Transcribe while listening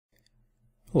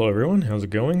Hello everyone, how's it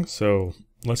going? So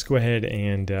let's go ahead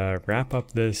and wrap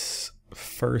up this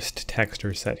first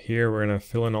texture set here. We're going to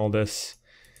fill in all this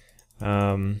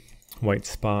white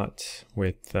spot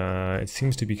with, it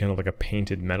seems to be kind of like a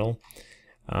painted metal.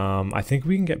 I think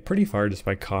we can get pretty far just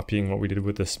by copying what we did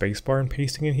with the spacebar and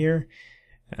pasting it here.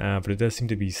 But it does seem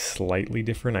to be slightly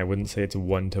different. I wouldn't say it's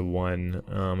one-to-one.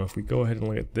 If we go ahead and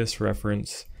look at this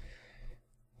reference,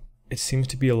 it seems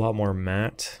to be a lot more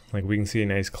matte. Like we can see a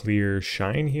nice clear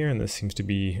shine here, and this seems to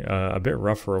be a bit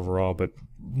rougher overall, but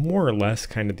more or less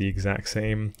kind of the exact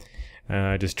same.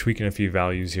 Just tweaking a few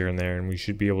values here and there, and we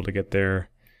should be able to get there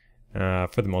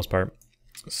for the most part.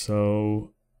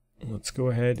 So let's go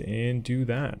ahead and do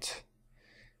that.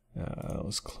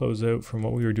 Let's close out from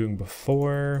what we were doing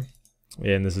before.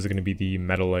 And this is going to be the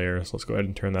metal layer, so let's go ahead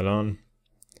and turn that on.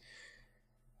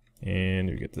 And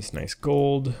we get this nice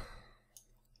gold.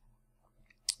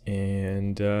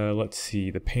 And let's see,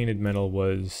 the painted metal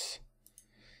was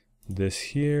this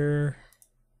here.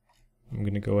 I'm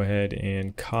going to go ahead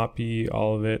and copy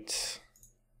all of it.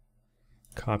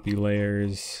 Copy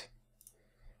layers.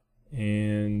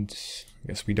 And I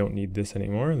guess we don't need this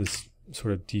anymore, this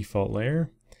sort of default layer.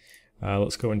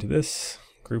 Let's go into this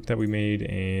group that we made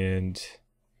and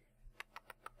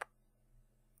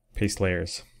paste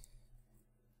layers.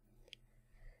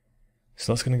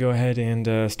 So that's going to go ahead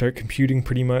and start computing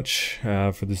pretty much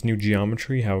for this new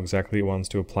geometry, how exactly it wants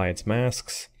to apply its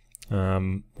masks. We're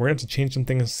going to have to change some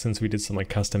things since we did some like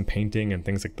custom painting and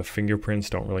things like the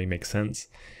fingerprints don't really make sense.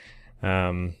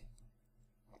 But,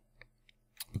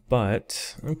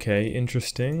 okay,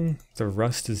 interesting. The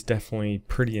rust is definitely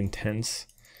pretty intense.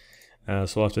 So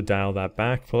we'll have to dial that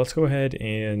back. But let's go ahead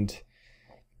and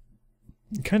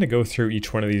kind of go through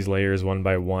each one of these layers one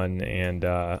by one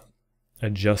and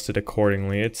adjust it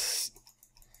accordingly. It's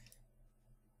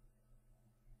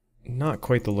not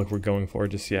quite the look we're going for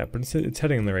just yet, but it's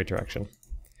heading in the right direction.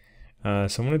 So I'm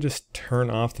going to just turn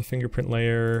off the fingerprint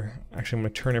layer. Actually, I'm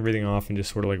going to turn everything off and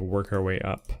just sort of like work our way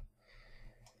up.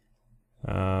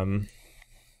 And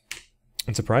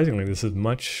surprisingly, this is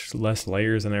much less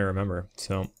layers than I remember.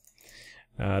 So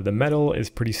the metal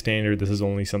is pretty standard. This is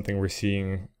only something we're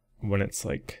seeing when it's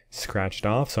like scratched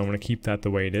off, so I'm going to keep that the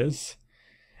way it is.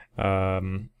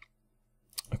 Occlusion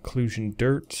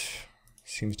dirt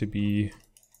seems to be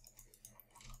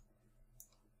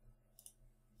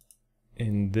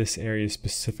in this area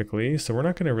specifically, so we're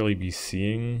not going to really be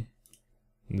seeing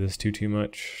this too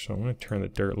much, so I'm going to turn the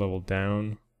dirt level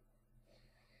down.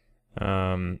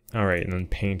 Alright, and then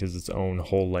paint is its own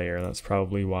whole layer. That's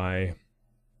probably why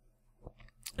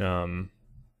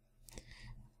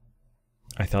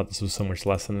I thought this was so much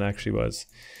less than it actually was.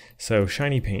 So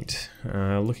shiny paint,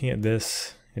 looking at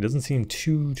this, it doesn't seem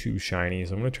too shiny,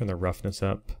 so I'm going to turn the roughness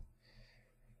up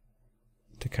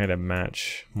to kind of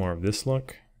match more of this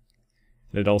look.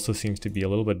 It also seems to be a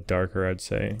little bit darker, I'd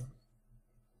say.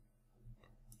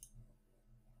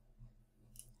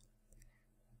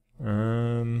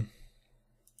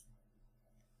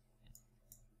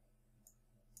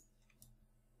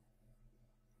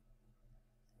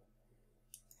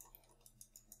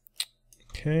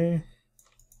 Okay.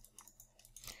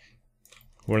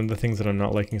 One of the things that I'm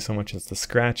not liking so much is the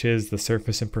scratches, the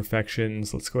surface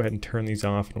imperfections. Let's go ahead and turn these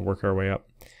off and work our way up.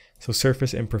 So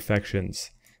surface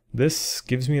imperfections. This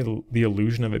gives me the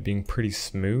illusion of it being pretty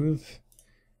smooth.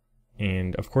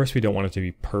 And of course we don't want it to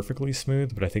be perfectly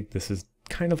smooth, but I think this is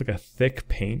kind of like a thick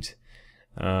paint.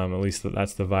 At least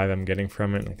that's the vibe I'm getting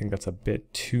from it. I think that's a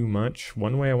bit too much.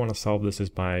 One way I want to solve this is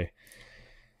by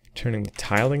turning the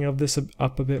tiling of this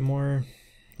up a bit more.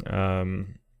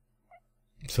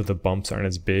 So the bumps aren't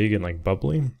as big and like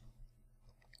bubbly.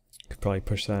 Could probably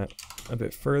push that a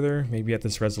bit further. Maybe at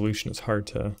this resolution it's hard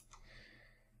to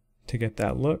get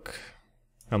that look.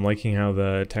 I'm liking how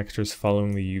the texture's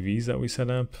following the UVs that we set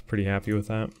up. Pretty happy with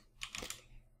that.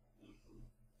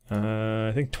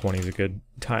 I think 20 is a good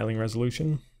tiling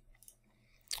resolution.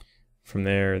 From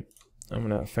there, I'm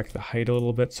going to affect the height a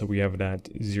little bit, so we have it at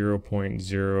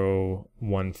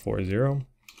 0.0140.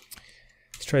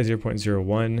 Let's try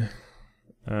 0.01.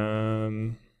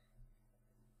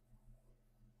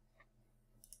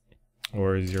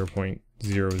 Or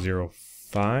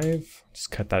 0.005.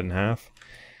 Just cut that in half.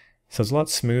 So it's a lot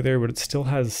smoother, but it still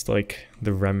has like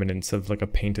the remnants of like a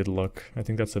painted look. I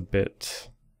think that's a bit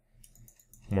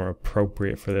more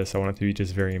appropriate for this. I want it to be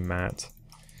just very matte.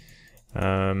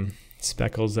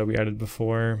 Speckles that we added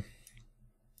before.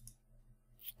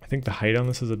 I think the height on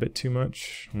this is a bit too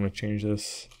much. I'm going to change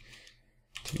this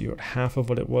to be about half of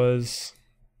what it was.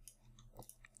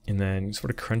 And then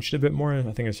sort of crunch it a bit more. I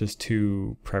think it's just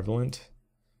too prevalent.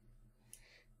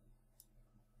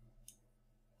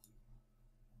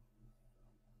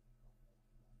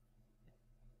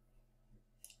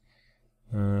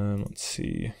 Let's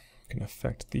see, we can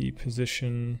affect the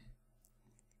position.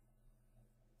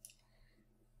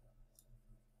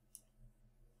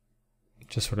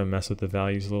 Just sort of mess with the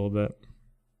values a little bit.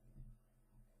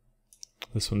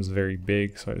 This one's very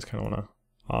big, so I just kind of want to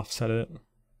offset it.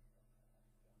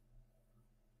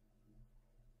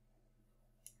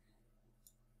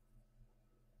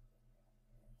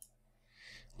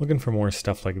 Looking for more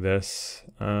stuff like this.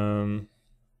 Even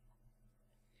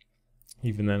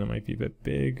then it might be a bit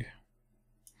big.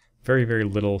 Very, very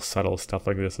little subtle stuff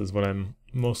like this is what I'm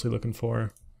mostly looking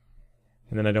for.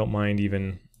 And then I don't mind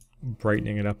even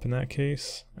brightening it up in that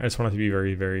case. I just want it to be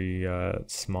very, very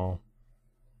small.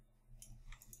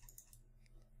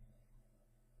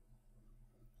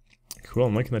 Cool,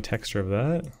 I'm liking the texture of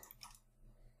that.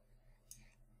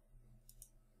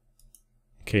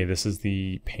 Okay, this is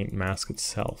the paint mask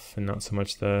itself and not so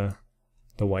much the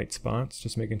white spots,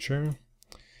 just making sure.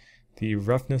 The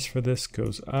roughness for this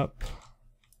goes up.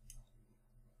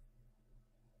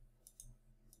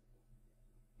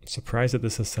 I'm surprised that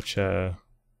this has such a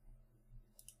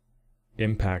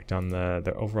impact on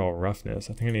the overall roughness.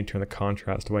 I think I need to turn the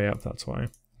contrast way up, that's why.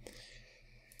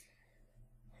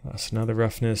 So now the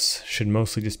roughness should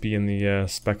mostly just be in the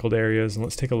speckled areas, and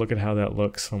let's take a look at how that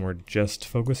looks when we're just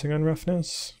focusing on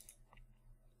roughness.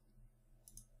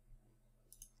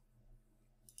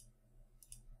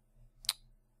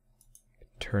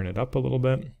 Turn it up a little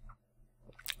bit.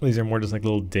 These are more just like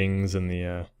little dings in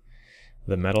the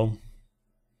metal.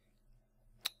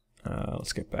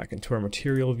 Let's get back into our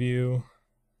material view.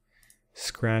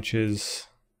 Scratches.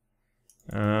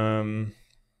 The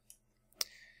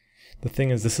thing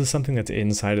is, this is something that's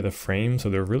inside of the frame, so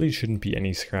there really shouldn't be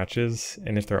any scratches.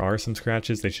 And if there are some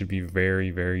scratches, they should be very,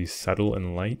 very subtle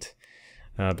and light.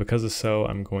 Because of so,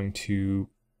 I'm going to...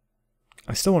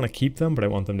 I still want to keep them, but I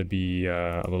want them to be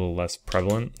a little less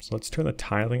prevalent. So let's turn the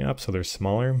tiling up so they're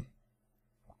smaller.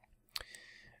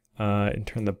 And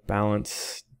turn the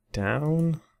balance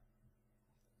down.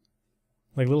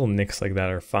 Like little nicks like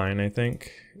that are fine, I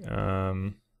think.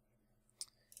 Let's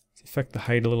affect the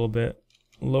height a little bit.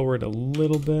 Lower it a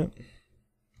little bit.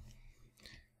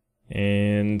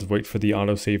 And wait for the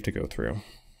autosave to go through.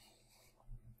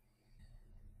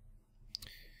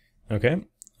 Okay.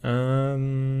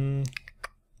 Now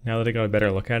that I got a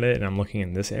better look at it and I'm looking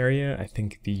in this area, I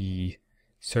think the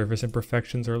surface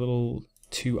imperfections are a little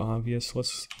too obvious.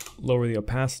 Let's lower the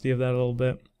opacity of that a little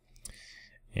bit.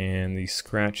 And the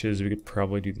scratches, we could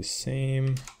probably do the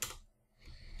same.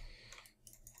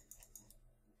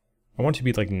 I want it to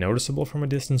be like noticeable from a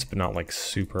distance, but not like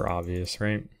super obvious,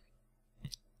 right?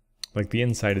 Like the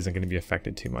inside isn't going to be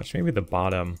affected too much. Maybe the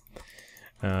bottom,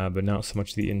 but not so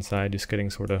much the inside, just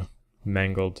getting sort of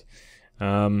mangled.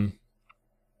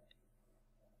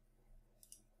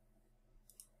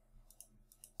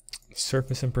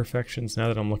 Surface imperfections, now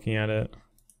that I'm looking at it,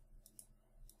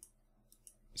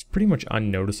 it's pretty much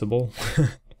unnoticeable.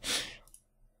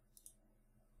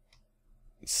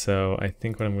 So I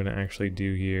think what I'm going to actually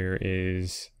do here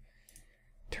is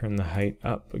turn the height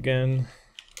up again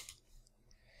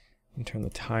and turn the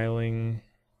tiling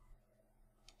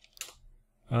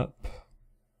up.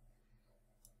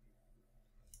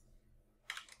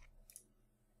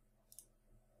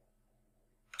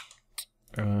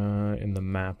 In the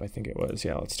map, I think it was.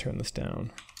 Yeah, let's turn this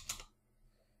down.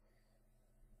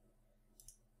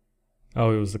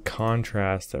 Oh, it was the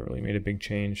contrast that really made a big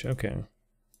change. Okay.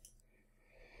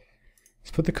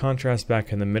 Let's put the contrast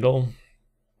back in the middle,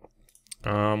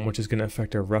 which is going to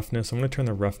affect our roughness. I'm going to turn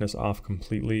the roughness off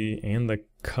completely, and the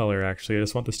color actually. I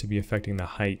just want this to be affecting the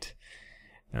height.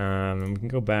 And we can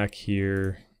go back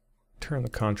here, turn the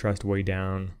contrast way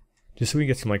down, just so we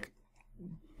get some like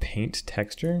paint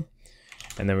texture.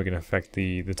 And then we're going to affect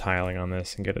the tiling on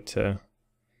this and get it to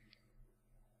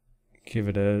give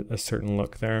it a certain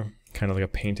look there, kind of like a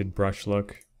painted brush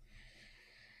look.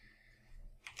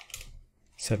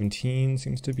 17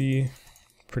 seems to be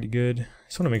pretty good.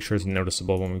 Just want to make sure it's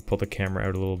noticeable when we pull the camera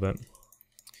out a little bit.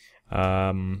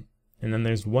 And then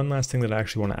there's one last thing that I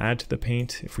actually want to add to the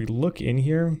paint. If we look in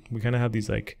here, we kind of have these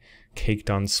like caked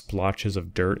on splotches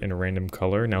of dirt in a random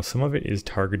color. Now some of it is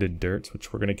targeted dirt,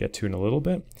 which we're going to get to in a little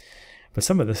bit. But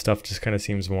some of this stuff just kind of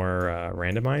seems more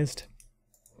randomized.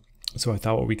 So I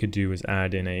thought what we could do is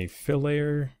add in a fill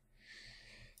layer.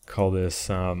 Call this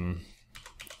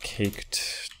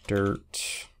caked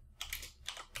dirt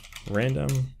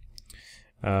random.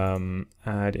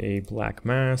 Add a black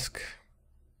mask.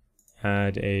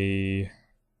 Add a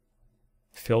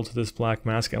fill to this black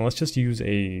mask. And let's just use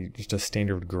just a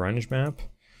standard grunge map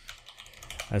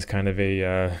as kind of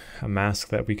a mask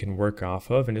that we can work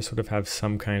off of and just sort of have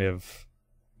some kind of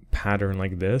pattern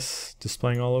like this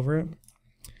displaying all over it.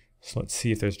 So let's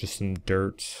see if there's just some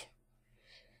dirt.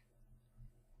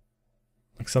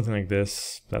 Like something like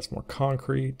this, that's more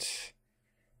concrete.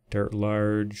 Dirt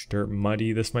large, dirt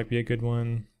muddy, this might be a good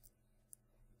one.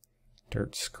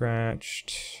 Dirt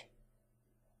scratched.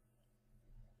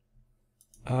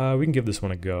 We can give this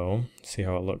one a go, see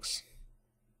how it looks.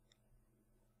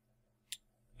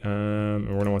 And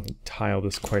we're gonna want to tile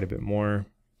this quite a bit more.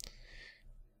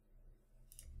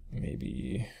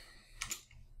 Maybe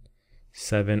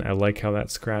 7. I like how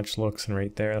that scratch looks, and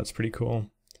right there, that's pretty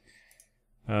cool.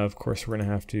 Of course, we're gonna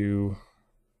have to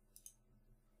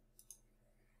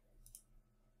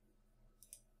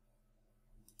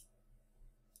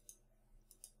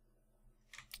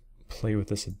play with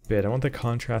this a bit. I want the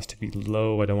contrast to be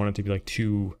low. I don't want it to be like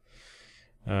too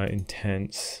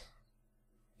intense.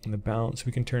 And the balance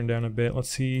we can turn down a bit. Let's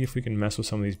see if we can mess with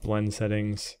some of these blend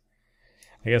settings.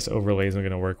 I guess overlay isn't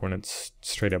going to work when it's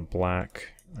straight up black.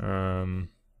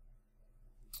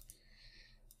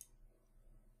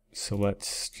 So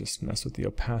let's just mess with the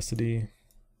opacity.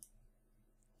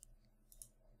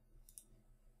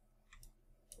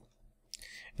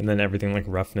 And then everything like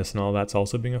roughness and all that's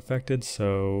also being affected.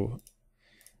 So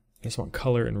I just want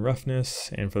color and roughness.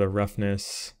 And for the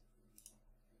roughness,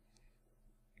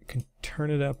 I can turn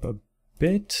it up a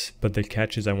bit. But the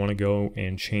catch is I want to go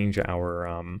and change our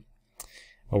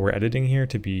what we're editing here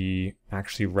to be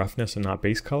actually roughness and not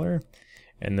base color.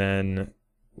 And then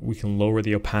we can lower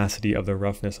the opacity of the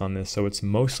roughness on this. So it's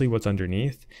mostly what's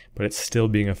underneath, but it's still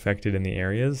being affected in the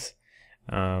areas.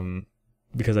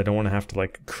 Because I don't want to have to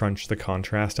like crunch the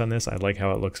contrast on this. I like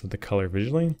how it looks with the color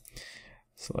visually.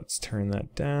 So let's turn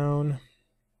that down.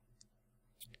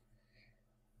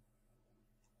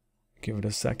 Give it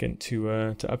a second to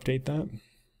update that.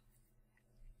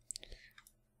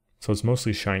 So it's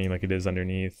mostly shiny like it is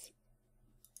underneath,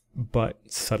 but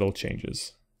subtle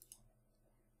changes.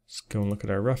 Let's go and look at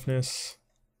our roughness.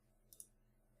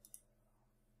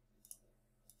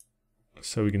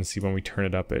 So we can see when we turn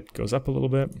it up, it goes up a little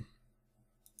bit.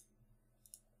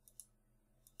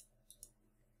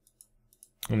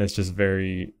 And it's just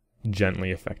very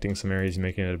gently affecting some areas,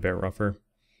 making it a bit rougher.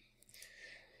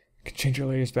 We can change our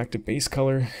layers back to base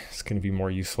color. It's going to be more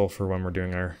useful for when we're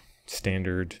doing our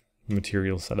standard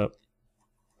material setup.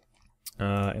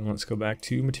 And let's go back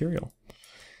to material.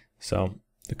 So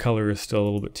the color is still a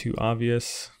little bit too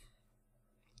obvious.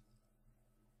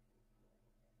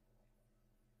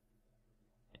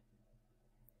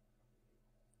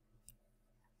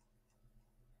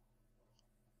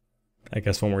 I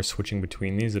guess when we're switching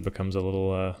between these, it becomes a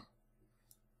little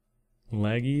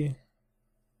laggy.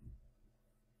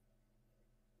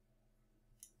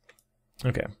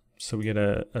 Okay, so we get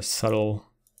a subtle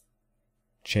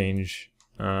change,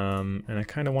 and I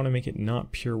kind of want to make it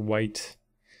not pure white.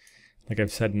 Like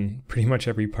I've said in pretty much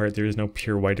every part, there is no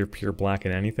pure white or pure black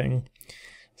in anything.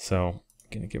 So I'm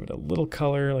gonna give it a little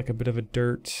color, like a bit of a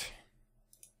dirt.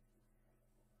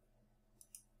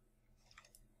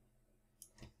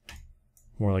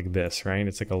 More like this, right?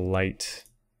 It's like a light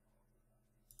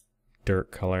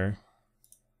dirt color.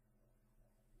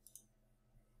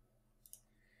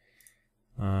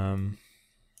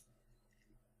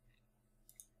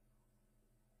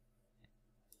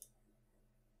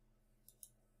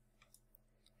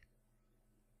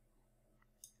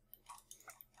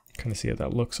 Kind of see how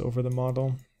that looks over the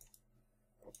model.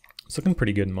 It's looking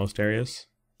pretty good in most areas.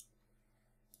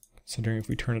 Considering if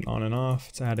we turn it on and off,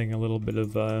 it's adding a little bit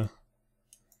of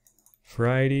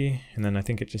variety, and then I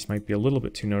think it just might be a little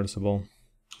bit too noticeable.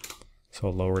 So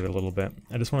I'll lower it a little bit.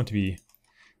 I just want it to be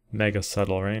mega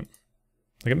subtle, right?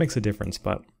 Like it makes a difference,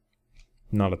 but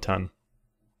not a ton.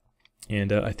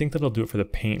 And I think that'll do it for the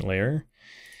paint layer.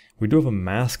 We do have a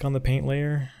mask on the paint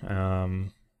layer.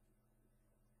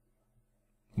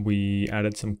 We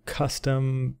added some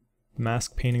custom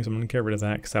mask paintings. I'm going to get rid of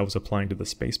that because that was applying to the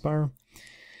spacebar.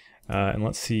 And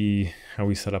let's see how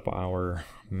we set up our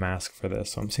mask for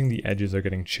this. So I'm seeing the edges are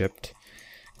getting chipped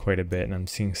quite a bit, and I'm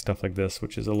seeing stuff like this,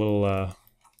 which is a little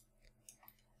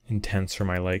intense for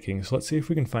my liking. So let's see if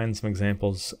we can find some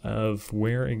examples of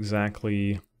where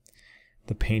exactly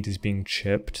the paint is being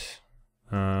chipped.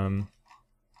 And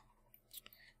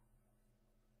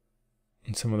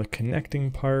some of the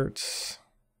connecting parts,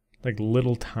 like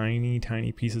little tiny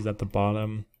pieces at the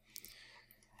bottom.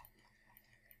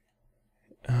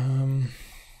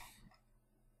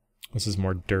 This is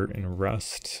more dirt and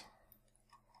rust.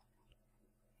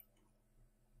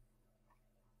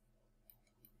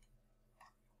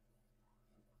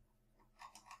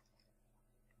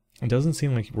 It doesn't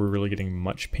seem like we're really getting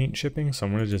much paint chipping, so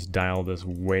I'm going to just dial this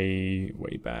way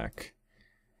back.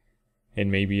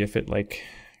 And maybe if it like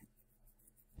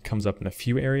comes up in a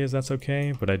few areas, that's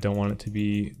okay, but I don't want it to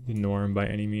be the norm by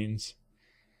any means.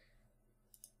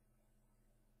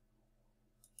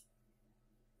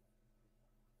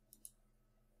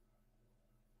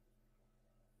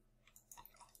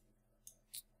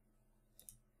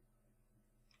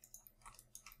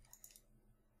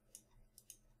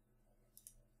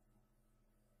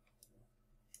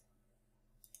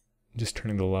 Just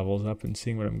turning the levels up and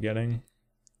seeing what I'm getting.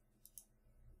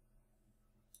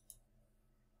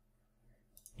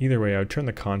 Either way, I would turn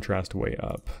the contrast way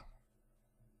up.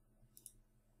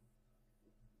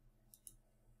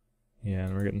 Yeah,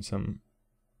 and we're getting some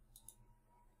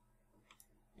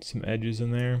edges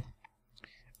in there.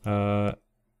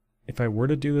 If I were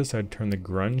to do this, I'd turn the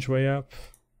grunge way up,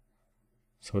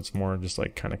 so it's more just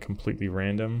like kind of completely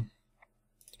random.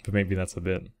 But maybe that's a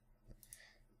bit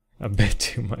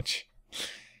too much.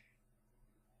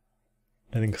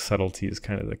 I think subtlety is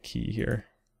kind of the key here.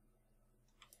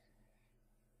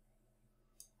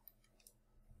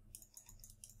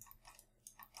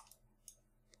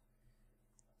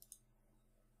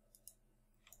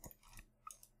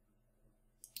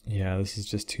 Yeah, this is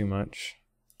just too much.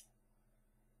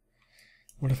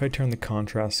 What if I turn the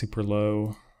contrast super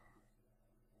low?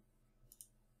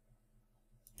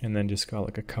 And then just got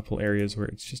like a couple areas where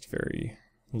it's just very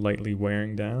lightly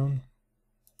wearing down.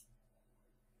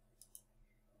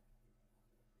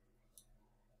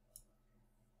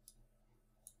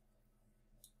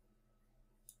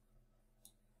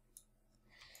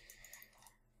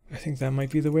 I think that might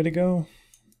be the way to go.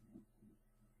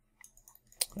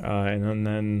 And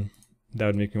then that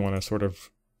would make me want to sort of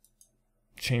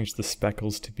change the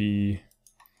speckles to be...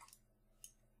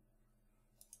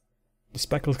 The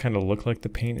speckles kind of look like the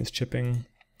paint is chipping.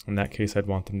 In that case, I'd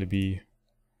want them to be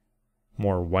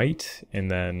more white and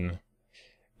then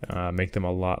make them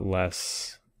a lot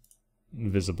less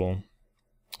visible.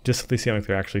 Just so they seem like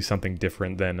they're actually something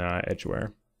different than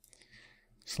edgeware.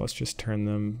 So let's just turn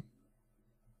them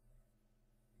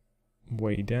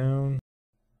way down.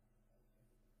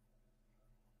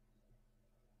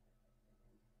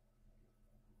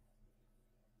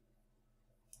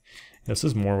 This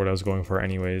is more what I was going for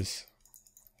anyways.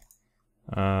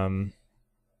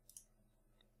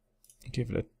 Give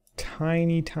it a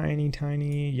tiny, tiny,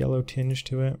 tiny yellow tinge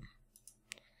to it.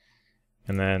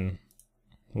 And then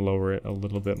lower it a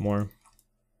little bit more.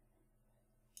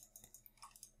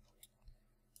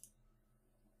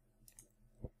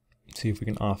 See if we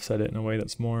can offset it in a way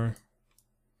that's more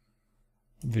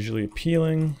visually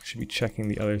appealing. Should be checking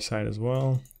the other side as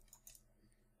well.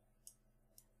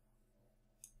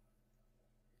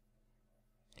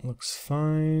 Looks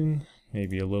fine.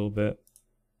 Maybe a little bit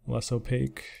less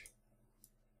opaque.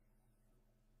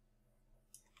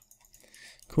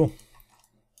 Cool.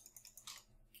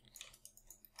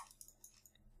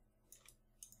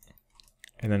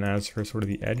 And then as for sort of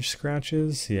the edge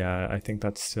scratches, yeah, I think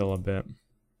that's still a bit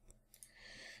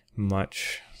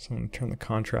much. So I'm going to turn the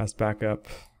contrast back up.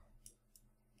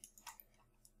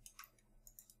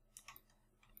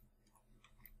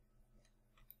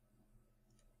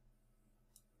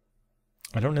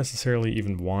 I don't necessarily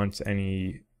even want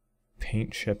any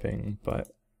paint chipping, but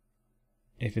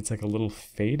if it's like a little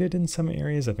faded in some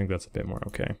areas, I think that's a bit more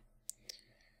okay.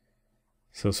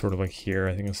 So sort of like here,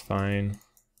 I think is fine.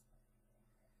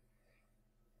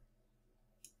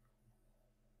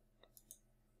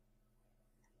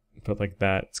 But like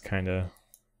that, it's kind of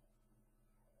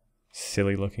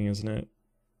silly looking, isn't it?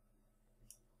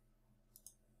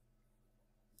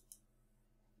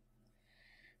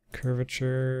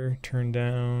 Curvature, turn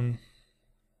down.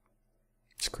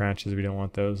 Scratches, we don't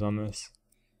want those on this.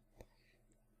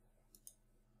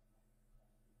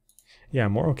 Yeah,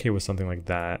 I'm more okay with something like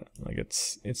that. Like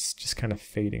it's just kind of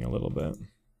fading a little bit.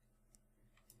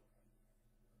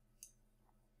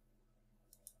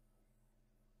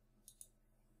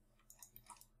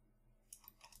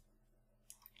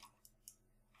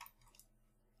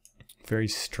 Very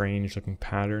strange looking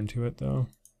pattern to it though.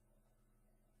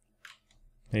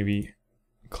 Maybe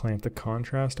clamp the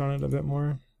contrast on it a bit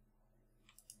more.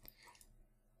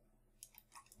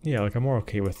 Yeah, like I'm more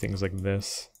okay with things like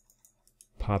this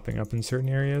popping up in certain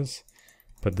areas,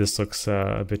 but this looks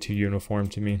a bit too uniform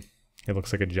to me. It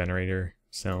looks like a generator,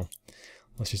 so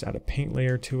let's just add a paint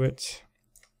layer to it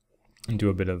and do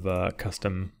a bit of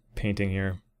custom painting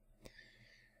here.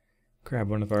 Grab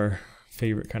one of our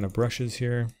favorite kind of brushes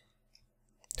here,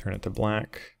 turn it to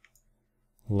black,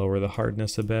 lower the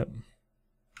hardness a bit.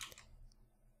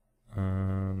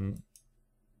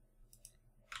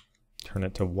 Turn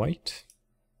it to white.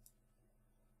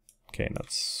 Okay,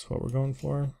 that's what we're going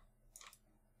for.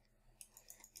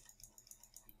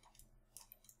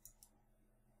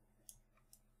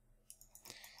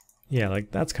 Yeah,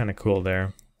 like that's kind of cool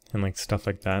there. And like stuff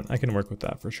like that. I can work with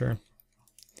that for sure.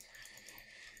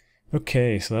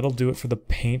 Okay, so that'll do it for the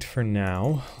paint for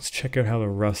now. Let's check out how the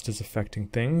rust is affecting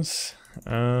things.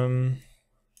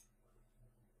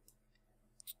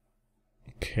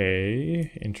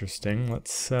 Okay, interesting.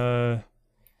 Let's look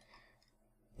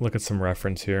at some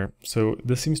reference here. So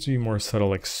this seems to be more subtle,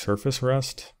 like surface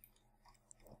rust.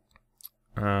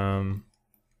 Let's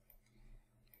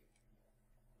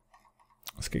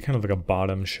get kind of like a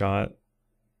bottom shot.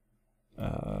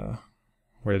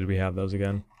 Where did we have those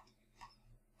again?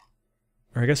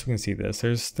 Or I guess we can see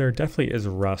this. There definitely is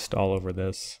rust all over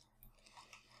this.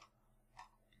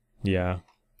 Yeah.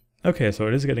 Okay, so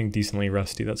it is getting decently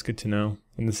rusty. That's good to know.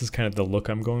 And this is kind of the look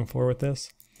I'm going for with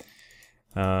this.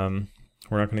 We're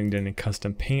not going to get any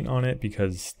custom paint on it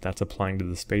because that's applying to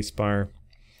the spacebar.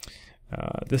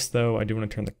 This though, I do want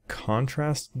to turn the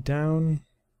contrast down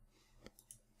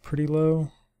pretty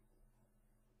low.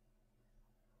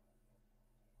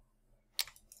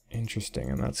 Interesting,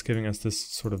 and that's giving us this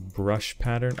sort of brush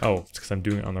pattern. Oh, it's because I'm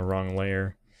doing it on the wrong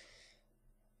layer.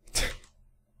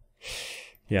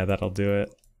 Yeah, that'll do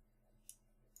it.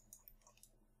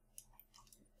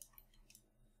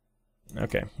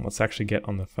 Okay, let's actually get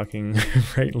on the fucking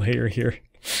right layer here.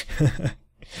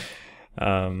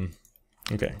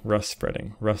 Okay, rust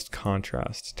spreading, rust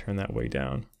contrast, turn that way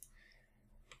down.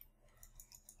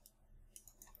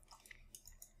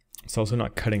 It's also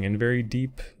not cutting in very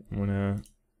deep. I'm gonna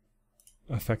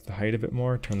affect the height a bit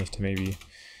more, turn this to maybe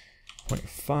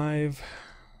 0.5.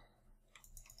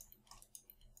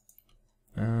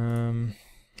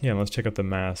 Yeah, let's check out the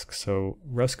mask. So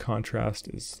rust contrast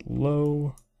is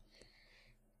low.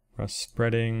 Rust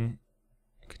spreading,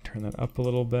 I can turn that up a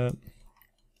little bit.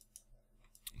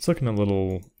 It's looking a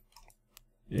little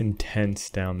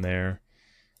intense down there.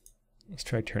 Let's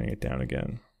try turning it down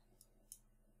again.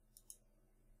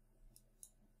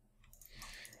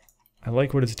 I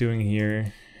like what it's doing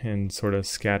here and sort of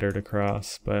scattered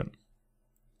across, but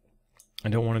I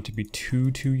don't want it to be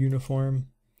too uniform.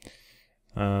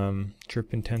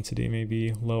 Drip intensity,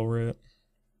 maybe lower it.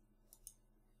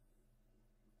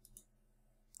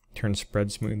 Turn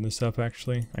spread smoothness up,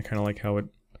 actually. I kind of like how it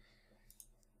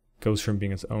goes from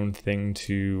being its own thing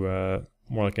to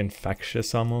more like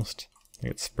infectious almost. I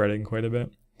think it's spreading quite a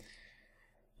bit.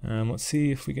 Let's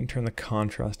see if we can turn the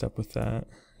contrast up with that.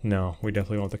 No, we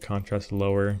definitely want the contrast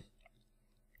lower.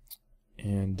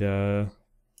 And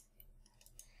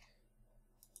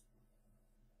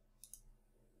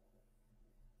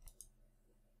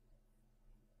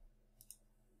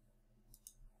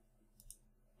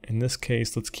in this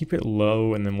case, let's keep it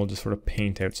low and then we'll just sort of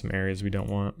paint out some areas we don't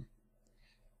want.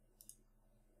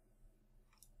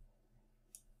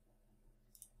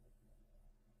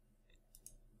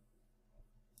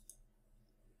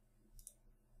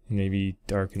 Maybe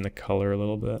darken the color a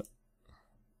little bit.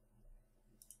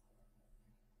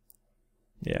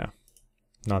 Yeah,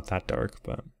 not that dark,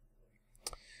 but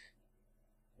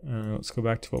let's go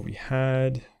back to what we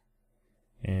had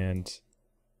and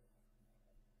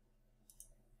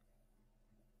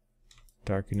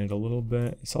darken it a little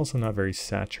bit. It's also not very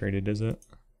saturated, is it?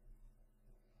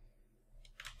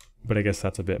 But I guess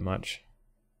that's a bit much.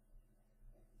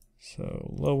 So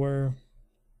lower.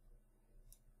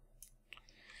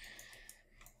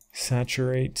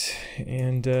 Saturate,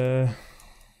 and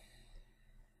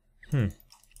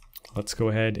let's go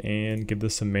ahead and give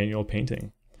this some manual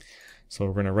painting. So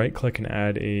we're going to right click and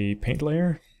add a paint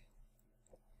layer.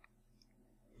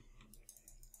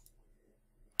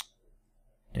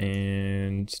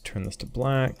 And turn this to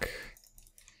black.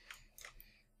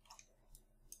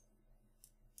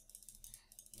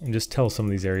 And just tell some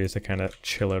of these areas to kind of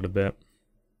chill out a bit.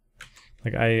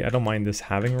 Like I don't mind this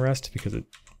having rust because it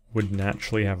would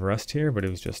naturally have rust here, but it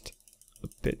was just a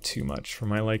bit too much for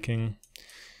my liking.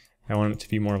 I want it to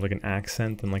be more of like an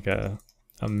accent than like a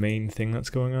main thing that's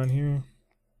going on here.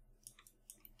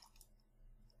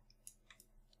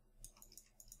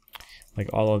 Like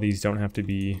all of these don't have to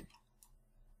be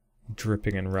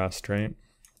dripping in rust, right?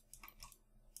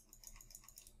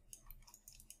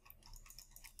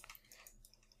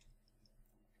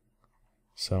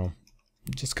 So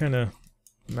just kind of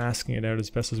masking it out as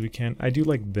best as we can. I do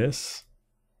like this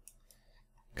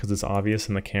because it's obvious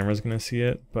and the camera's going to see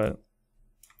it, but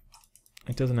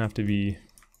it doesn't have to be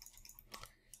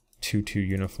too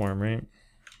uniform, right?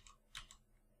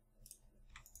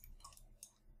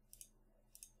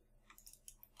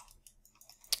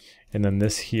 And then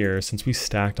this here, since we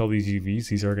stacked all these UVs,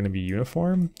 these are going to be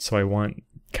uniform, so I want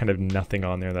kind of nothing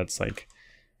on there that's like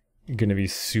going to be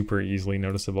super easily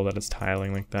noticeable that it's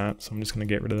tiling like that. So I'm just going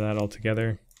to get rid of that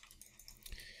altogether.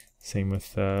 Same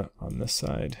with on this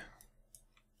side.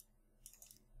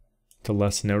 The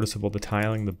less noticeable the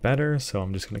tiling, the better, so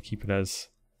I'm just going to keep it as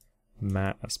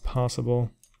matte as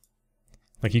possible.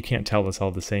 Like, you can't tell it's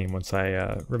all the same once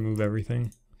I remove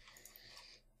everything.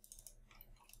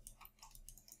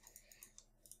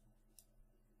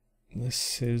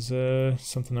 This is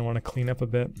something I want to clean up a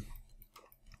bit.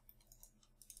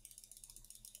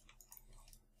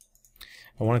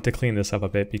 I wanted to clean this up a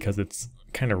bit because it's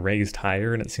kind of raised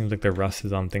higher and it seems like the rust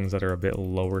is on things that are a bit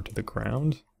lower to the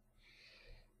ground.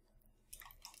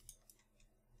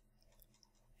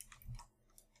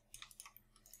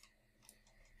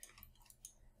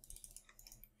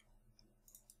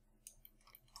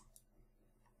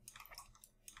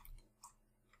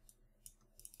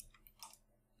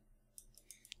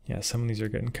 Yeah, some of these are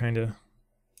getting kind of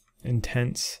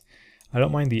intense. I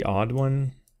don't mind the odd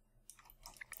one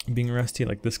being rusty,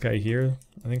 like this guy here.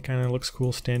 I think kind of looks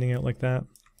cool standing out like that.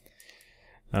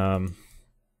 But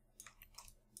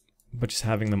just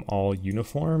having them all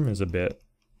uniform is a bit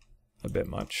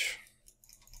much.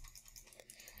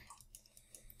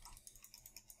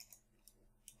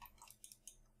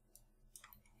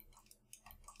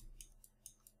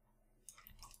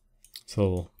 It's a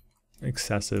little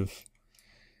excessive.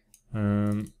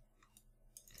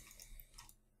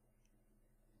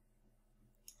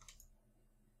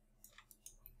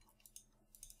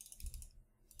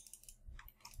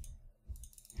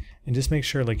 And just make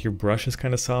sure like your brush is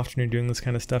kind of soft when you're doing this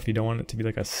kind of stuff. You don't want it to be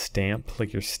like a stamp,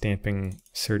 like you're stamping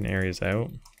certain areas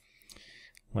out.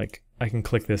 Like I can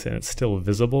click this and it's still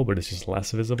visible, but it's just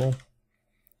less visible.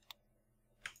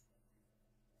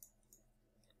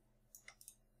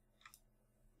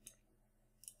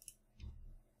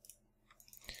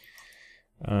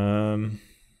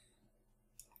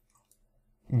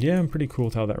 Yeah, I'm pretty cool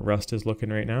with how that rust is looking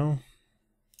right now.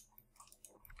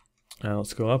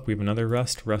 Let's go up. We have another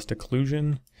rust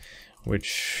occlusion,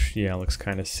 which, yeah, looks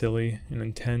kind of silly and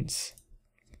intense.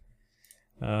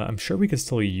 I'm sure we could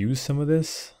still use some of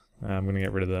this. I'm going to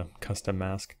get rid of the custom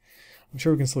mask. I'm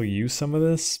sure we can still use some of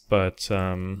this, but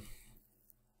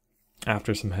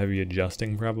after some heavy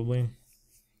adjusting probably.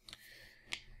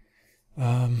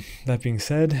 That being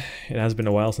said, it has been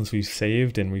a while since we've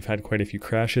saved and we've had quite a few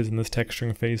crashes in this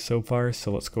texturing phase so far,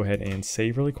 so let's go ahead and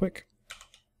save really quick.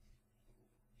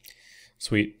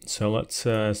 Sweet, so let's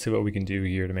see what we can do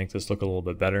here to make this look a little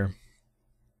bit better.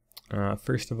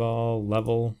 First of all,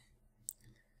 level.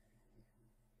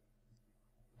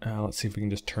 Let's see if we can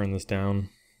just turn this down.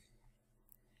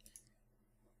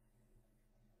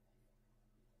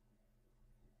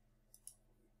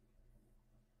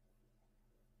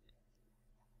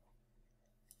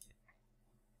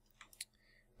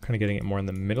 Kind of getting it more in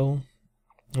the middle,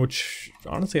 which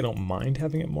honestly I don't mind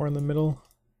having it more in the middle.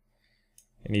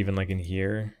 And even like in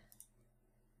here.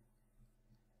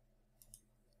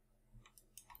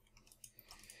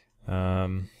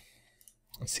 Let's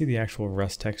see the actual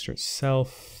rust texture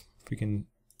itself, if we can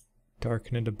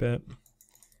darken it a bit.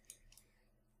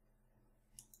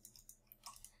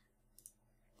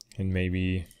 And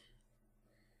maybe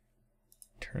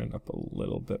turn it up a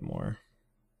little bit more.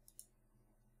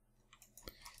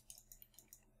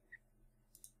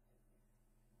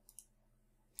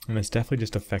 And it's definitely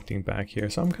just affecting back here.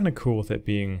 So I'm kind of cool with it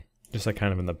being just like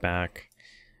kind of in the back.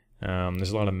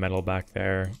 There's a lot of metal back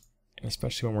there. And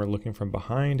especially when we're looking from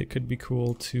behind, it could be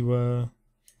cool to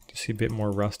see a bit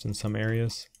more rust in some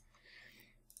areas.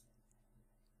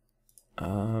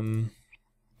 I'm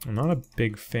not a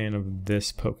big fan of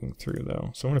this poking through though.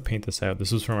 So I'm going to paint this out.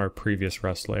 This was from our previous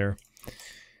rust layer.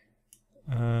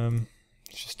 Let's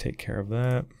just take care of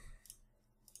that.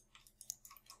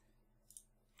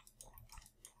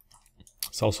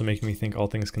 It's also making me think, all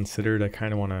things considered, I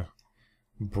kind of want to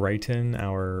brighten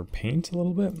our paint a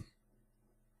little bit.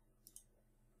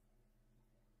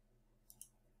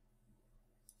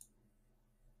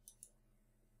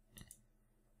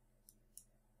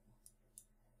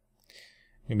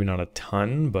 Maybe not a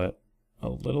ton, but a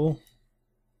little.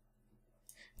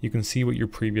 You can see what your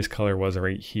previous color was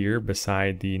right here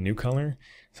beside the new color.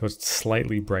 So it's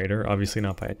slightly brighter, obviously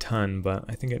not by a ton, but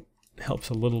I think it helps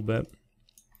a little bit.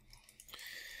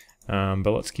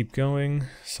 But let's keep going.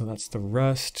 So that's the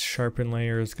rust. Sharpen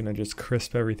layer is going to just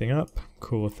crisp everything up.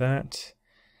 Cool with that.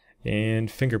 And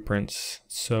fingerprints.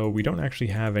 So we don't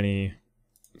actually have any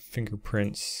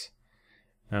fingerprints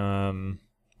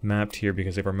mapped here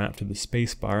because they were mapped to the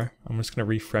space bar. I'm just going to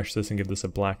refresh this and give this a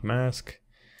black mask.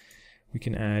 We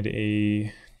can add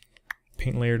a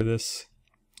paint layer to this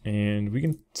and we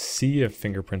can see if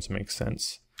fingerprints make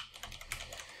sense.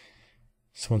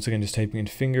 So once again, just typing in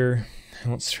finger.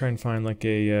 And let's try and find like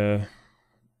a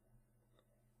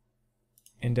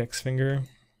index finger.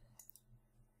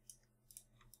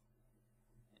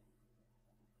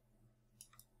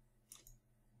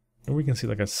 And we can see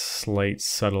like a slight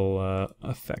subtle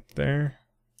effect there.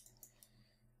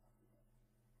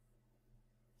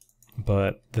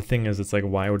 But the thing is, it's like,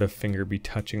 why would a finger be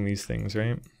touching these things,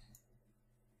 right?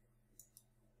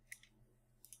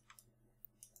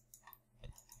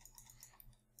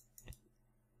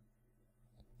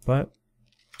 But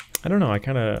I don't know. I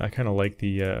kind of like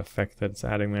the effect that it's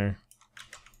adding there.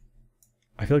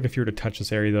 I feel like if you were to touch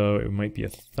this area, though, it might be a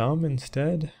thumb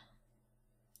instead.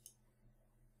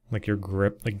 Like your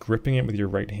grip, like gripping it with your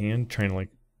right hand, trying to like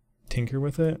tinker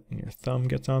with it, and your thumb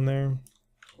gets on there.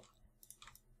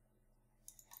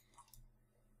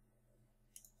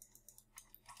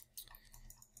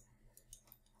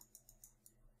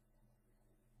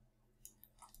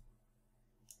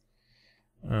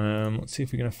 Let's see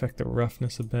if we can affect the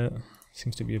roughness a bit.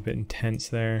 Seems to be a bit intense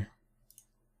there.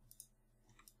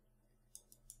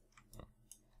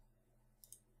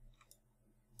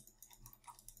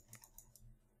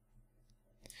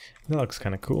 That looks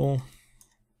kind of cool.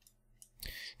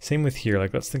 Same with here.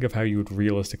 Like, let's think of how you would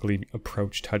realistically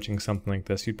approach touching something like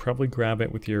this. You'd probably grab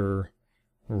it with your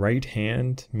right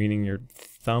hand, meaning your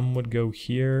thumb would go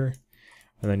here,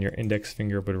 and then your index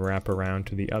finger would wrap around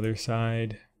to the other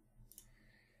side.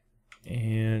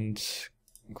 And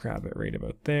grab it right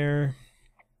about there.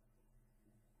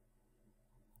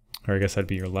 Or I guess that'd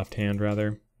be your left hand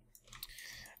rather.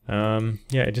 Yeah,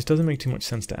 it just doesn't make too much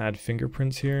sense to add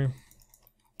fingerprints here.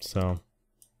 So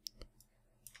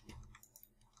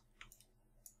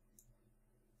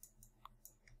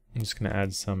I'm just gonna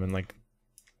add some in like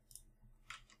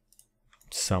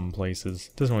some places.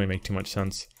 Doesn't really make too much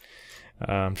sense.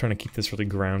 I'm trying to keep this really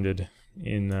grounded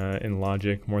in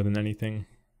logic more than anything.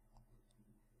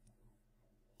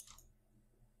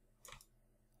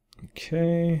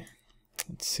 Okay,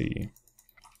 let's see.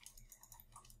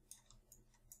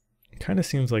 Kind of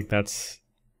seems like that's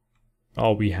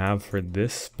all we have for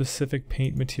this specific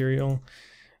paint material.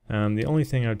 The only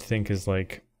thing I would think is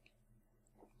like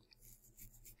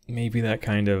maybe that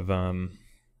kind of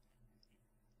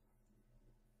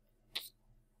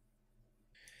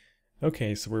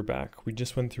Okay, so we're back. We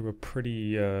just went through a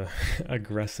pretty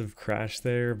aggressive crash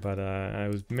there, but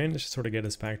I managed to sort of get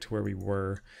us back to where we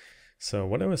were. So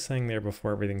what I was saying there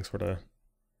before everything sort of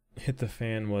hit the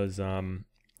fan was I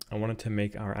wanted to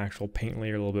make our actual paint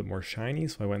layer a little bit more shiny,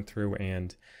 so I went through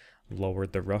and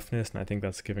lowered the roughness, and I think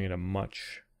that's giving it a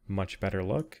much better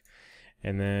look.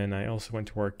 And then I also went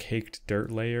to our caked dirt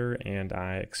layer, and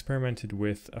I experimented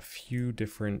with a few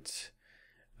different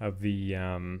of the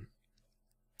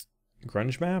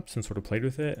grunge maps and sort of played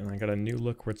with it, and I got a new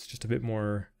look where it's just a bit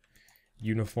more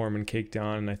uniform and caked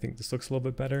on, and I think this looks a little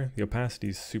bit better. The opacity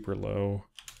is super low,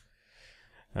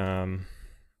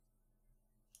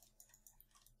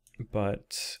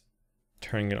 but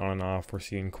turning it on and off, we're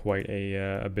seeing quite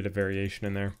a bit of variation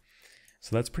in there.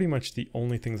 So that's pretty much the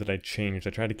only things that I changed.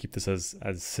 I tried to keep this as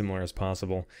similar as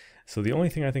possible. So the only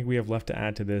thing I think we have left to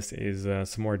add to this is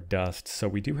some more dust. So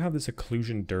we do have this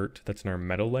occlusion dirt that's in our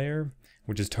metal layer,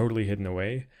 which is totally hidden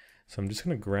away. So I'm just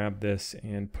going to grab this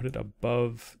and put it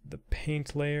above the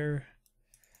paint layer,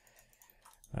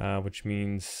 which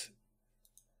means,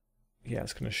 yeah,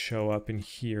 it's going to show up in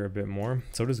here a bit more.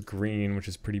 So it is green, which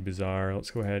is pretty bizarre.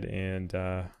 Let's go ahead and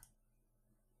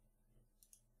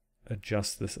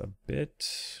adjust this a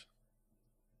bit.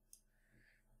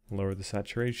 Lower the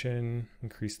saturation,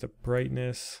 increase the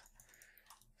brightness.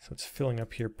 So it's filling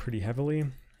up here pretty heavily.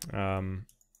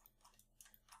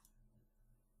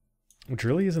 Which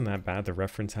really isn't that bad. The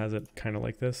reference has it kind of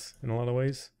like this in a lot of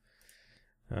ways.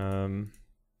 I'm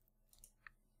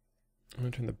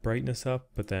going to turn the brightness up,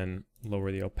 but then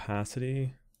lower the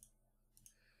opacity.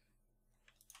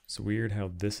 It's weird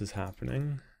how this is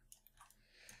happening.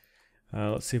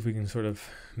 Let's see if we can sort of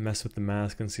mess with the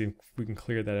mask and see if we can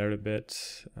clear that out a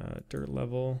bit. Dirt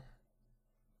level.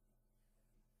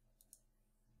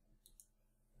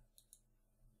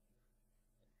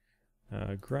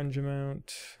 Grunge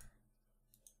amount.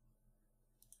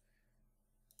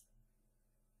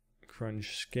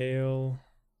 Grunge scale.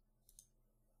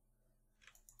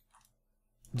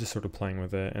 Just sort of playing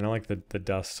with it. And I like the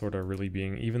dust sort of really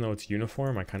being, even though it's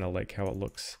uniform, I kind of like how it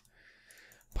looks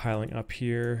piling up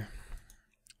here.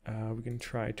 We can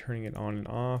try turning it on and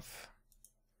off.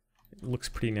 It looks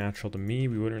pretty natural to me.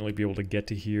 We wouldn't really be able to get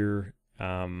to here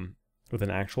with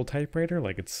an actual typewriter,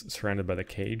 like it's surrounded by the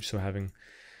cage, so having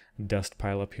dust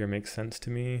pile up here makes sense to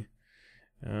me.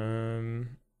 I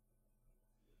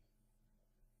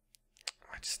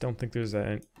just don't think there's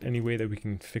any way that we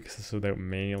can fix this without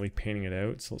manually painting it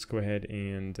out. So let's go ahead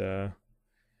and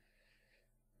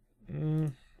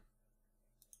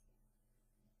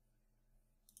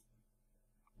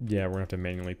yeah, we're gonna have to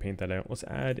manually paint that out. Let's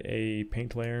add a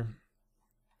paint layer.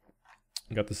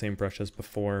 Got the same brush as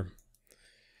before,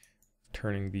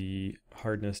 turning the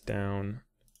hardness down,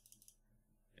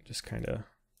 just kind of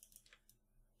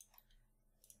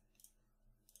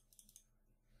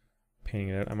painting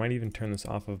it out. I might even turn this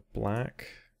off of black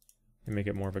and make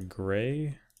it more of a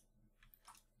gray.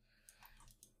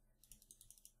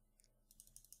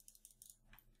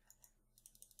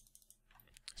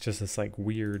 It's just this like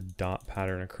weird dot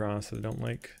pattern across that I don't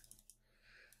like.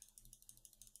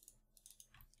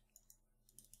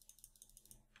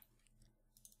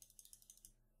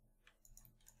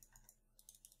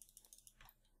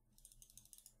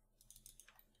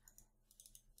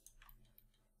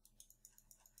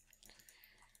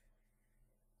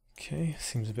 Okay,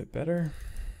 seems a bit better.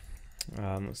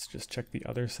 Let's just check the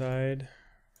other side.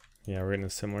 Yeah, we're getting a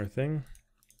similar thing.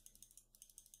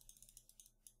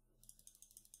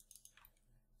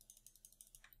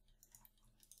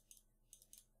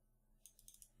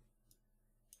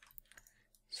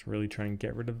 Let's really try and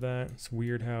get rid of that. It's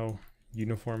weird how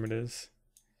uniform it is.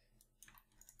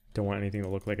 Don't want anything to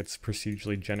look like it's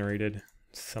procedurally generated.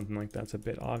 Something like that's a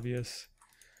bit obvious.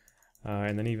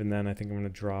 And then even then, I think I'm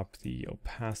going to drop the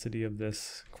opacity of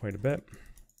this quite a bit.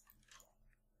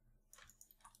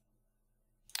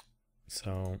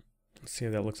 So let's see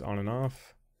how that looks on and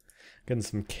off. Getting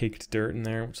some caked dirt in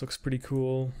there, which looks pretty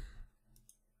cool.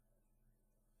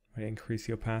 Might increase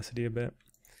the opacity a bit.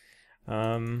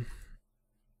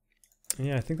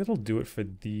 Yeah, I think that'll do it for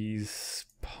these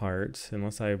parts,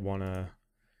 unless I want to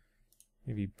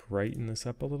maybe brighten this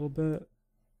up a little bit.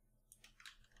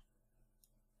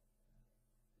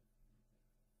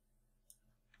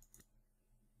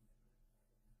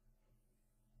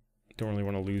 Don't really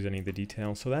want to lose any of the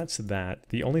detail. So that's that.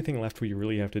 The only thing left we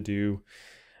really have to do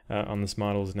on this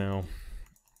model is now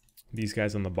these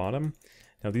guys on the bottom.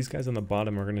 Now these guys on the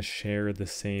bottom are going to share the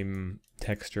same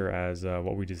texture as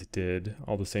what we just did,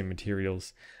 all the same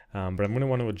materials. But I'm going to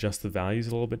want to adjust the values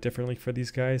a little bit differently for these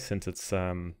guys, since it's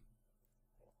kind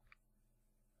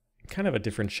of a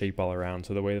different shape all around.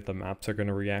 So the way that the maps are going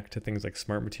to react to things like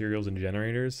smart materials and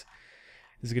generators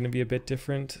is going to be a bit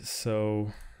different.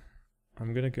 So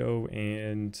I'm going to go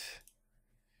and,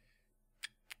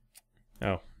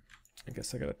 oh, I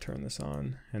guess I got to turn this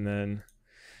on. And then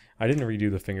I didn't redo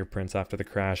the fingerprints after the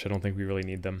crash. I don't think we really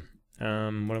need them. What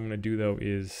I'm going to do though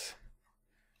is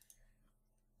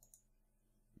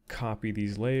copy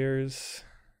these layers,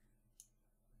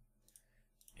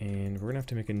 and we're going to have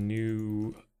to make a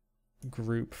new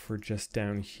group for just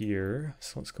down here.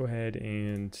 So let's go ahead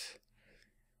and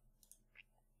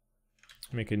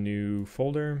make a new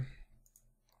folder,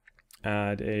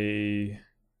 add a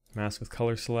mask with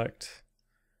color select,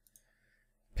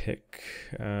 pick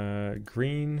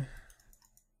green,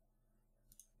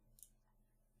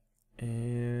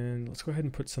 and let's go ahead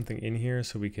and put something in here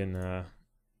so we can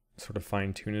sort of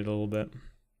fine tune it a little bit.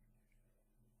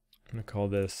 I'm going to call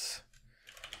this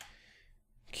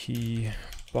key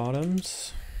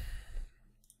bottoms.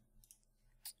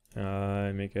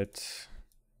 Make it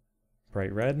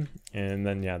bright red, and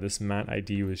then yeah, this mat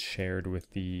ID was shared with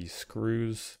the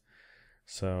screws,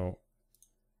 so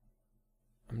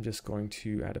I'm just going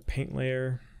to add a paint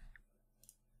layer,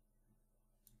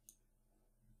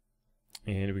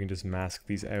 and we can just mask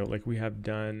these out like we have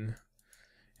done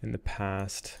in the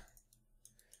past.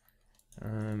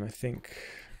 I think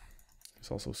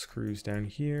there's also screws down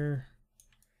here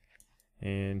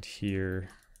and here.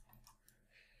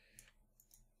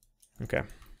 Okay.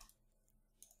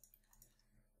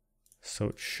 So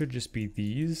it should just be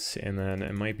these, and then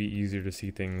it might be easier to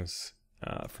see things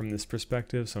from this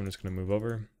perspective, so I'm just going to move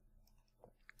over.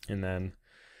 And then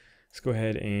let's go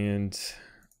ahead and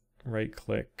right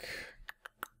click,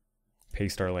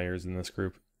 paste our layers in this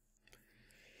group.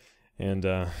 And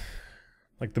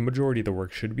like the majority of the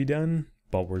work should be done,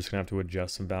 but we're just going to have to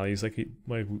adjust some values like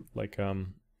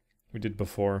we did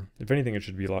before. If anything, it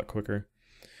should be a lot quicker.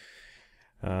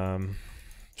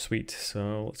 Sweet,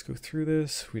 so let's go through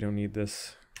this. We don't need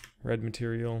this red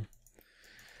material.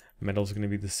 Metal's going to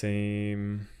be the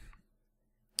same.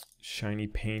 Shiny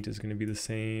paint is going to be the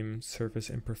same. Surface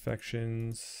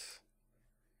imperfections.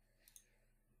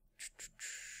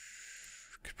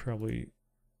 Could probably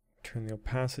turn the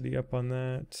opacity up on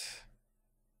that.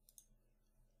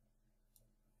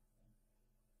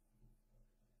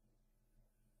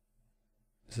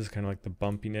 This is kind of like the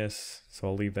bumpiness, so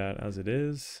I'll leave that as it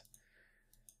is.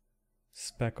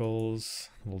 speckles,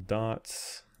 little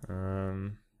dots.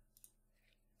 Can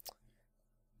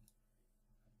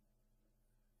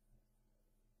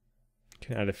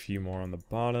add a few more on the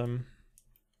bottom.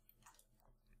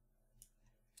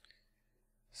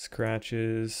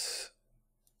 Scratches.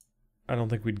 I don't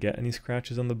think we'd get any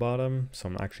scratches on the bottom, so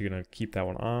I'm actually going to keep that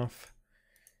one off.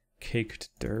 Caked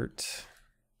dirt.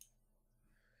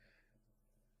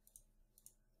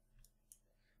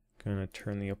 Gonna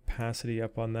turn the opacity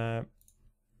up on that.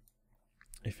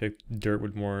 If dirt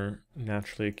would more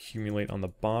naturally accumulate on the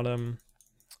bottom,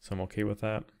 so I'm okay with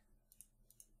that.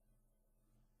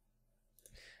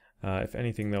 If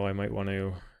anything though, I might want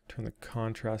to turn the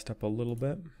contrast up a little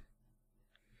bit.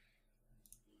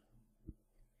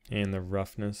 And the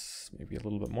roughness maybe a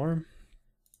little bit more.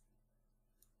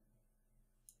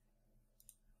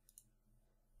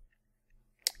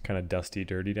 Kind of dusty,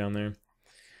 dirty down there.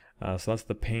 So that's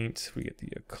the paint. We get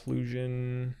the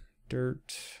occlusion,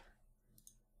 dirt.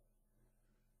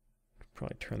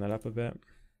 Probably turn that up a bit.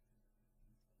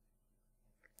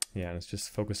 Yeah, and it's just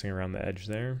focusing around the edge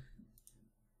there.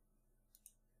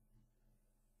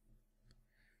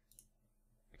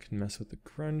 Can mess with the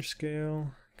grunge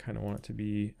scale. Kind of want it to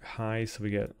be high so we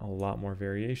get a lot more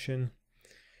variation.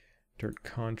 Dirt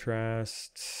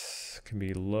contrast can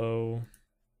be low.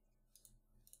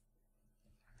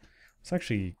 Let's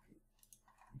actually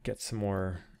get some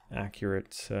more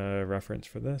accurate reference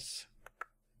for this.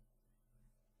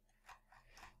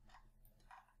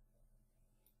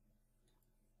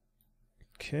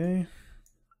 Okay.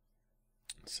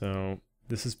 So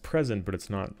this is present, but it's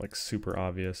not like super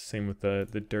obvious. Same with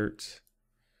the dirt.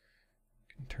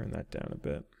 Can turn that down a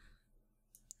bit.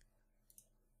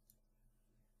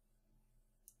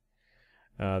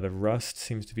 The rust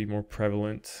seems to be more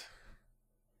prevalent.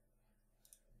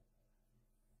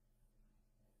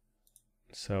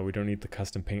 So we don't need the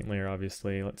custom paint layer,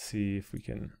 obviously. Let's see if we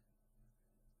can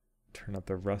turn up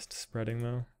the rust spreading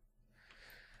though.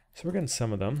 So we're getting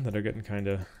some of them that are getting kind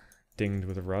of dinged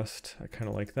with rust. I kind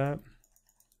of like that.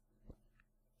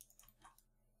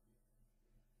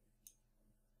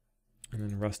 And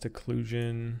then rust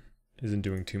occlusion isn't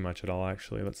doing too much at all,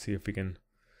 actually. Let's see if we can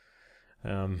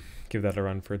give that a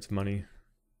run for its money.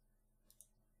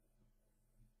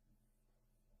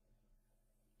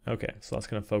 Okay, so that's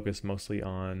going to focus mostly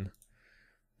on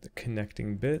the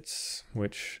connecting bits,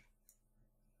 which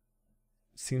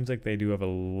seems like they do have a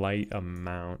light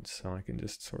amount, so I can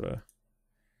just sort of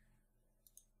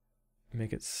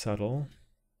make it subtle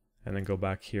and then go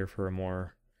back here for a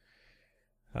more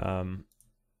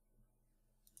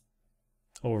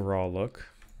overall look.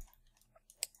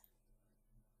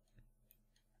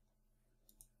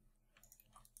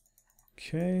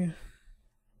 Okay.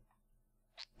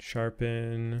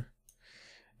 Sharpen.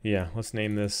 Yeah, let's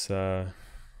name this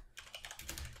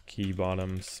key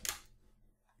bottoms.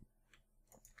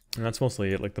 And that's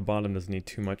mostly it. Like the bottom doesn't need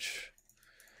too much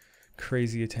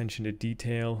crazy attention to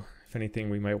detail. If anything,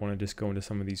 we might want to just go into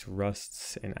some of these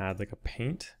rusts and add like a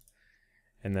paint,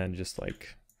 and then just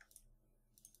like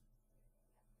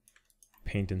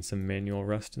paint in some manual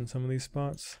rust in some of these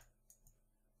spots.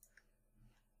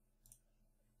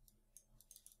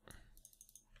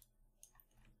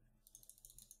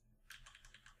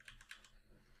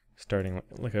 Starting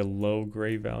like a low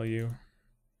gray value.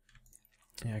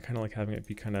 Yeah, I kind of like having it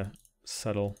be kind of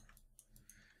subtle.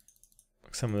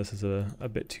 Like some of this is a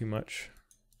bit too much.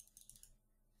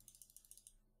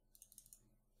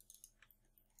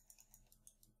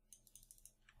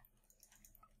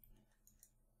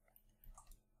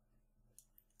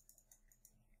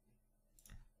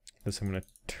 This I'm going to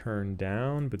turn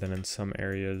down, but then in some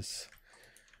areas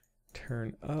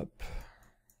turn up.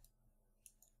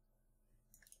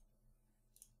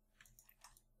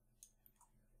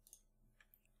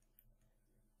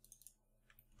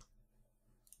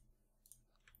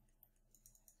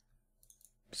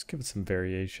 Just give it some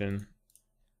variation.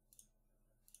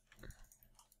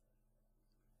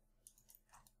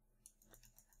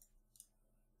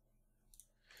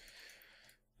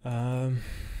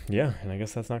 Yeah, and I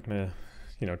guess that's not gonna,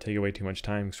 take away too much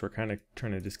time because we're kind of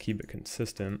trying to just keep it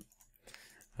consistent.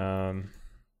 I'm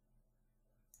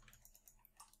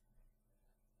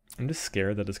just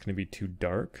scared that it's gonna be too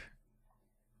dark,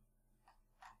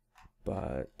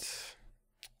 but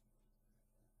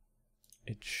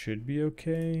it should be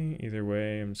okay. Either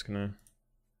way, I'm just gonna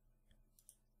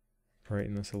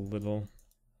brighten this a little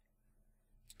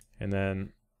and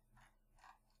then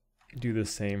do the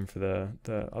same for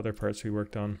the other parts we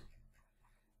worked on.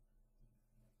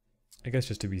 I guess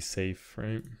just to be safe,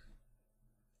 right?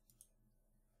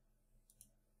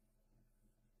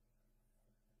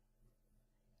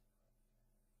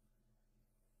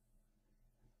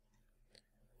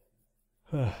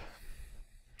 Oh,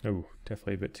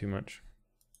 definitely a bit too much.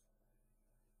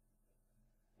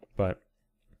 But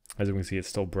as you can see, it's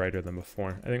still brighter than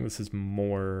before. I think this is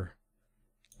more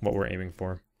what we're aiming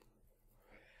for.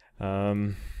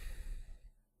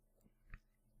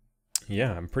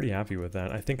 Yeah, I'm pretty happy with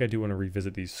that. I think I do want to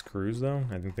revisit these screws though.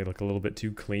 I think they look a little bit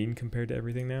too clean compared to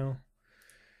everything now.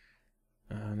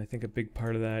 And I think a big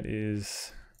part of that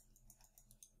is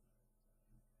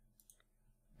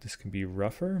this can be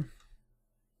rougher.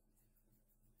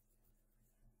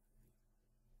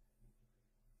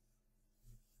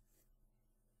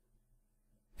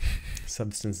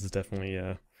 Substance is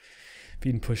definitely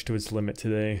being pushed to its limit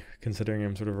today, considering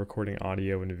I'm sort of recording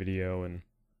audio and video and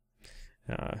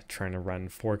trying to run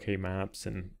 4K maps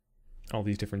and all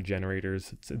these different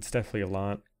generators. It's definitely a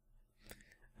lot.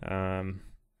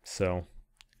 So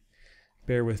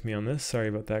bear with me on this. Sorry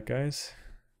about that, guys.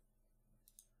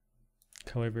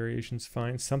 Color variation's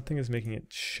fine. Something is making it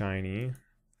shiny.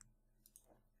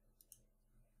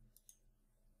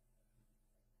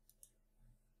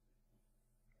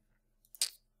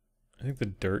 I think the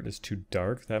dirt is too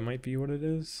dark. That might be what it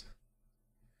is.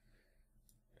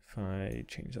 If I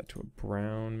change that to a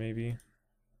brown, maybe.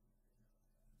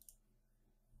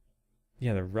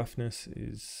 Yeah, the roughness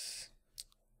is...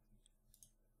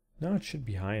 No, it should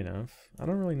be high enough. I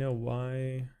don't really know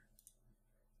why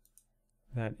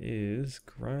that is.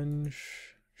 Grunge,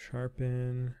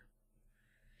 sharpen,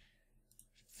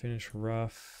 finish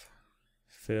rough,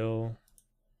 fill.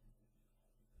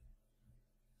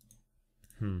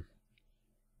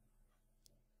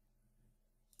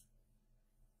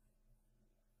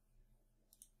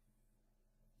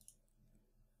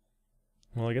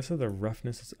 Well, I guess if the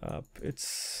roughness is up,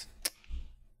 it's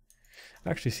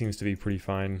actually seems to be pretty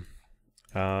fine.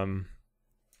 But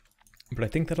I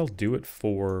think that'll do it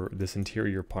for this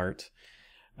interior part.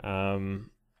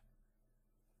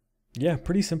 Yeah,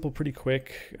 pretty simple, pretty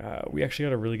quick. We actually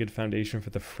got a really good foundation for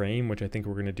the frame, which I think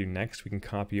we're going to do next. We can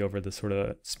copy over the sort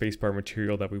of spacebar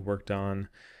material that we worked on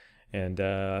and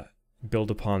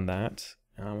build upon that.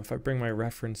 If I bring my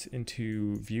reference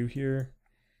into view here,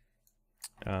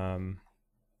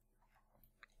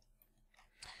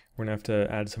 we're going to have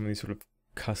to add some of these sort of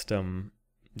custom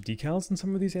decals in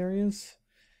some of these areas.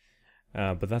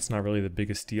 But that's not really the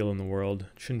biggest deal in the world.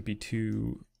 It shouldn't be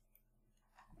too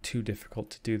difficult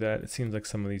to do that. It seems like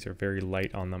some of these are very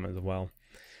light on them as well.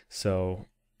 So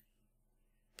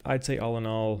I'd say all in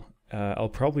all, I'll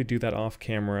probably do that off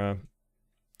camera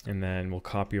and then we'll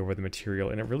copy over the material.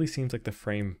 And it really seems like the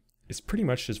frame is pretty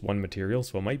much just one material,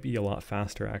 so it might be a lot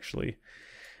faster actually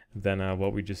than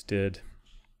what we just did.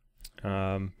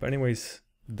 But anyways,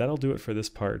 that'll do it for this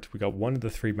part. We got one of the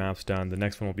 3 maps done. The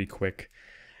next one will be quick.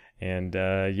 And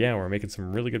yeah, we're making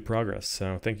some really good progress.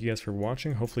 So thank you guys for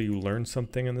watching. Hopefully you learned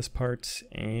something in this part.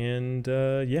 And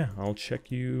yeah, I'll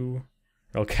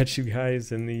catch you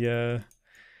guys in the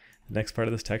next part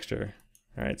of this texture.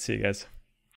 All right, see you guys.